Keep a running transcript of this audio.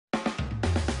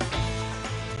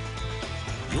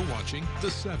You're watching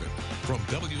The 7 from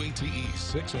WATE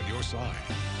 6 on your side.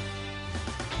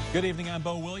 Good evening, I'm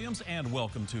Bo Williams, and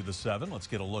welcome to The 7. Let's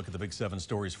get a look at the big 7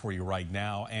 stories for you right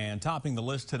now. And topping the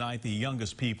list tonight, the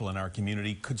youngest people in our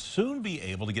community could soon be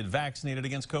able to get vaccinated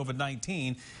against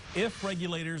COVID-19 if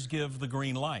regulators give the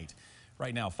green light.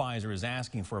 Right now, Pfizer is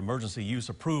asking for emergency use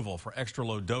approval for extra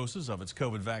low doses of its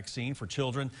COVID vaccine for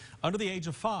children under the age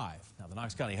of 5. Now, the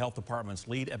Knox County Health Department's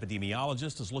lead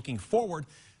epidemiologist is looking forward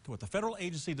to what the federal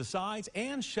agency decides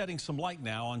and shedding some light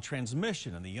now on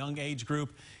transmission in the young age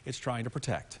group it's trying to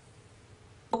protect.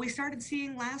 What we started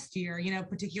seeing last year,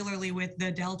 particularly with the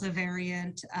Delta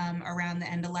variant around the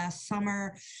end of last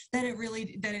summer,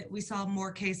 we saw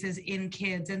more cases in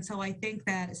kids. And so I think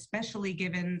that especially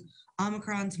given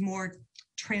Omicron's more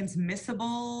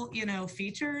transmissible,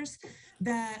 features,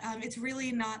 that it's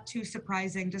really not too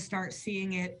surprising to start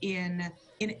seeing it in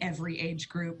every age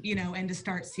group, and to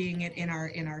start seeing it in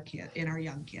our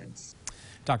young kids.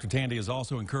 Dr. Tandy is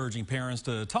also encouraging parents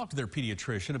to talk to their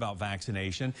pediatrician about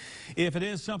vaccination. If it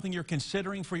is something you're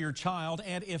considering for your child,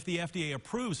 and if the FDA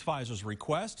approves Pfizer's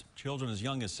request, children as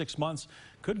young as 6 months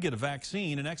could get a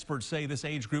vaccine, and experts say this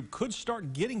age group could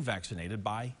start getting vaccinated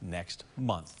by next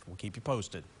month. We'll keep you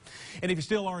posted. And if you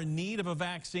still are in need of a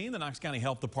vaccine, the Knox County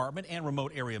Health Department and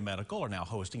Remote Area Medical are now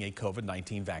hosting a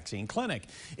COVID-19 vaccine clinic.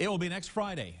 It will be next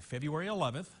Friday, February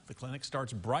 11th. The clinic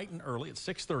starts bright and early at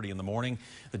 6:30 in the morning.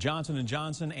 The Johnson &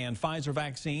 Johnson and Pfizer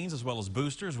vaccines, as well as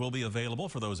boosters, will be available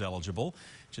for those eligible.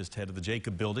 Just head to the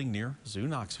Jacob Building near Zoo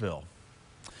Knoxville.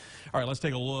 All right, let's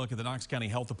take a look at the Knox County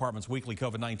Health Department's weekly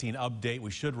COVID-19 update.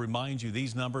 We should remind you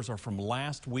these numbers are from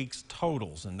last week's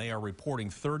totals, and they are reporting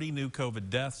 30 new COVID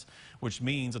deaths, which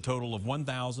means a total of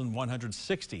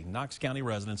 1,160 Knox County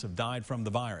residents have died from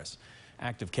the virus.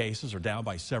 Active cases are down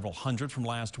by several hundred from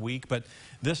last week, but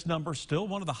this number is still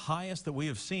one of the highest that we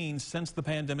have seen since the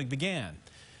pandemic began.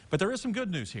 But there is some good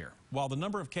news here. While the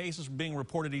number of cases being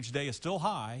reported each day is still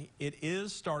high, it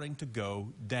is starting to go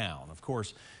down. Of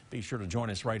course, be sure to join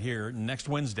us right here next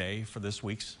Wednesday for this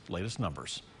week's latest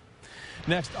numbers.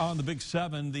 Next on the Big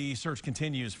 7, the search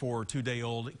continues for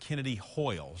 2-day-old Kennedy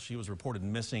Hoyle. She was reported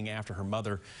missing after her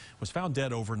mother was found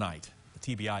dead overnight.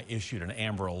 The TBI issued an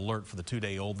Amber Alert for the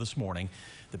 2-day-old this morning.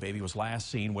 The baby was last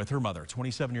seen with her mother,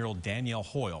 27-year-old Danielle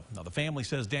Hoyle. Now, the family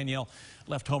says Danielle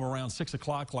left home around 6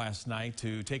 o'clock last night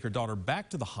to take her daughter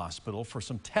back to the hospital for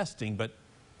some testing, but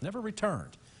never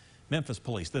returned. Memphis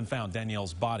police then found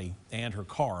Danielle's body and her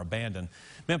car abandoned.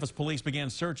 Memphis police began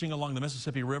searching along the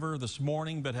Mississippi River this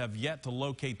morning, but have yet to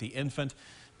locate the infant.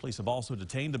 Police have also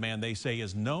detained a man they say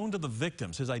is known to the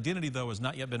victims. His identity, though, has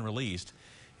not yet been released.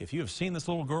 If you have seen this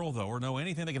little girl, though, or know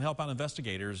anything that can help out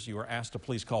investigators, you are asked to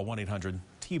please call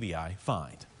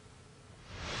 1-800-TBI-FIND.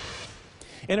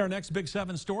 In our next Big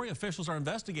 7 story, officials are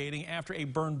investigating after a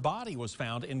burned body was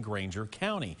found in Grainger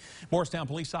County. Morristown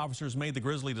police officers made the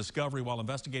grisly discovery while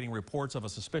investigating reports of a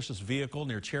suspicious vehicle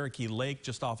near Cherokee Lake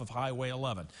just off of Highway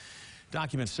 11.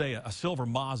 Documents say a silver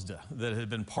Mazda that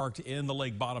had been parked in the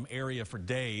lake bottom area for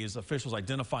days. Officials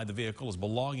identified the vehicle as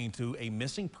belonging to a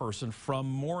missing person from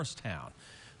Morristown.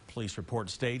 Police report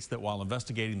states that while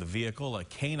investigating the vehicle, a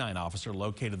canine officer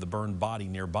located the burned body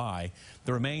nearby.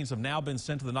 The remains have now been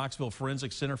sent to the Knoxville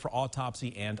Forensic Center for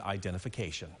autopsy and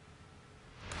identification.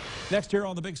 Next here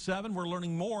on the Big 7, we're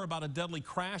learning more about a deadly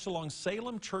crash along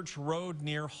Salem Church Road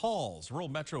near Halls. Rural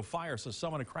Metro Fire says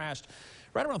someone had crashed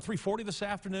right around 3:40 this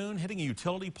afternoon, hitting a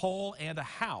utility pole and a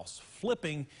house,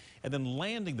 flipping and then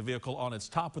landing the vehicle on its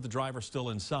top with the driver still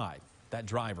inside. That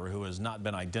driver, who has not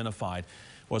been identified,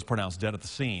 was pronounced dead at the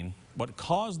scene. What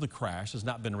caused the crash has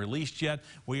not been released yet.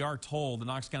 We are told the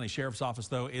Knox County Sheriff's Office,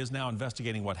 though, is now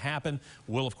investigating what happened.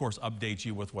 We'll, of course, update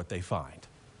you with what they find.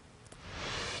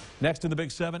 Next in the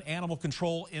Big 7, animal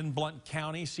control in Blount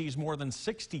County sees more than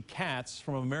 60 cats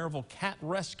from a Maryville cat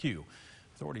rescue.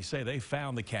 Authorities say they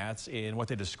found the cats in what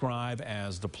they describe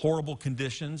as deplorable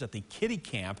conditions at the kitty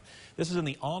camp. This is in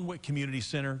the Onwit Community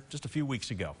Center just a few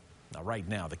weeks ago. Now, right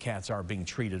now, the cats are being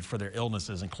treated for their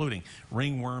illnesses, including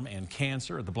ringworm and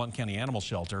cancer at the Blount County Animal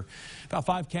Shelter. About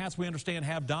 5 cats, we understand,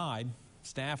 have died.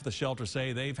 Staff at the shelter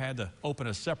say they've had to open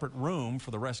a separate room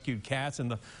for the rescued cats,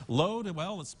 and the load,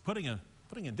 well, it's putting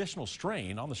additional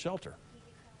strain on the shelter.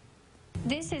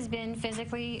 This has been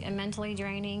physically and mentally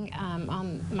draining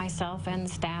on myself and the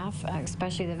staff,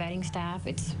 especially the vetting staff.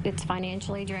 It's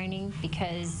financially draining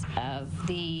because of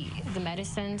the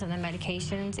medicines and the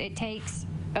medications. It takes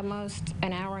almost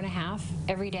an hour and a half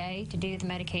every day to do the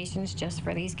medications just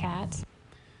for these cats.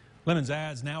 Lemons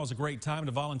adds now is a great time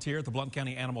to volunteer at the Blount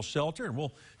County Animal Shelter, and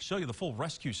we'll show you the full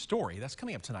rescue story. That's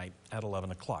coming up tonight at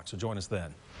 11 o'clock, so join us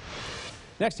then.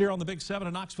 Next here on the Big 7,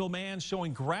 a Knoxville man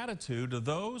showing gratitude to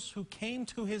those who came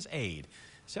to his aid.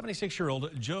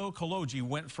 76-year-old Joe Koloji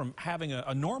went from having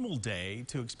a normal day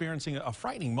to experiencing a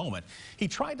frightening moment. He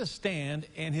tried to stand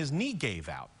and his knee gave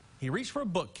out. He reached for a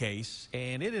bookcase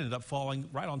and it ended up falling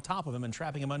right on top of him and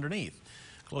trapping him underneath.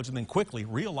 Koloji then quickly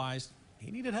realized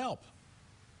he needed help.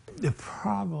 The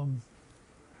problem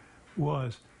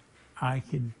was I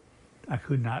could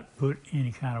not put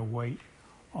any kind of weight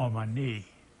on my knee.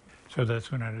 So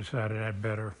that's when I decided I'd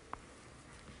better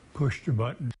push the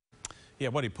button. Yeah,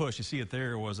 what he pushed, you see it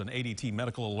there, was an ADT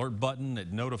medical alert button.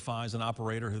 It notifies an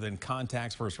operator who then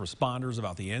contacts first responders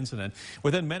about the incident.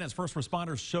 Within minutes, first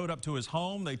responders showed up to his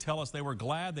home. They tell us they were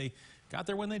glad they got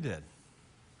there when they did.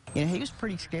 You know, he was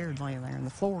pretty scared laying there on the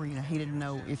floor. You know, he didn't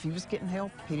know if he was getting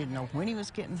help. He didn't know when he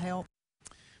was getting help.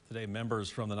 Today, members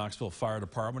from the Knoxville Fire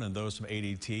Department and those from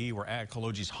ADT were at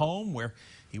Koloji's home, where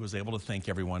he was able to thank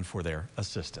everyone for their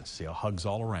assistance. See, hugs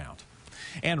all around.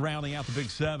 And rounding out the Big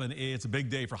 7, it's a big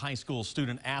day for high school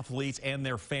student athletes and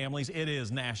their families. It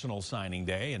is National Signing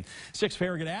Day, and 6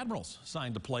 Farragut Admirals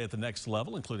signed to play at the next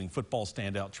level, including football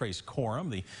standout Trace Corum.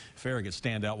 The Farragut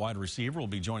standout wide receiver will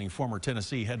be joining former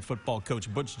Tennessee head football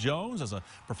coach Butch Jones as a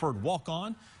preferred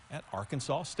walk-on at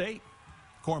Arkansas State.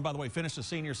 Corum, by the way, finished the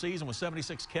senior season with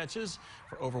 76 catches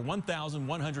for over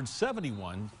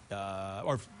 1,171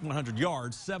 or 100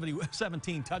 yards,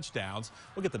 17 touchdowns.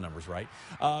 We'll get the numbers right.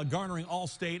 Garnering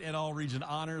all-state and all-region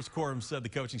honors. Corum said the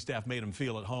coaching staff made him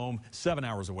feel at home, 7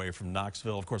 hours away from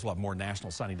Knoxville. Of course, we'll have more National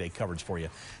Signing Day coverage for you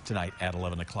tonight at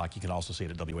 11 o'clock. You can also see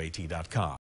it at WATE.com.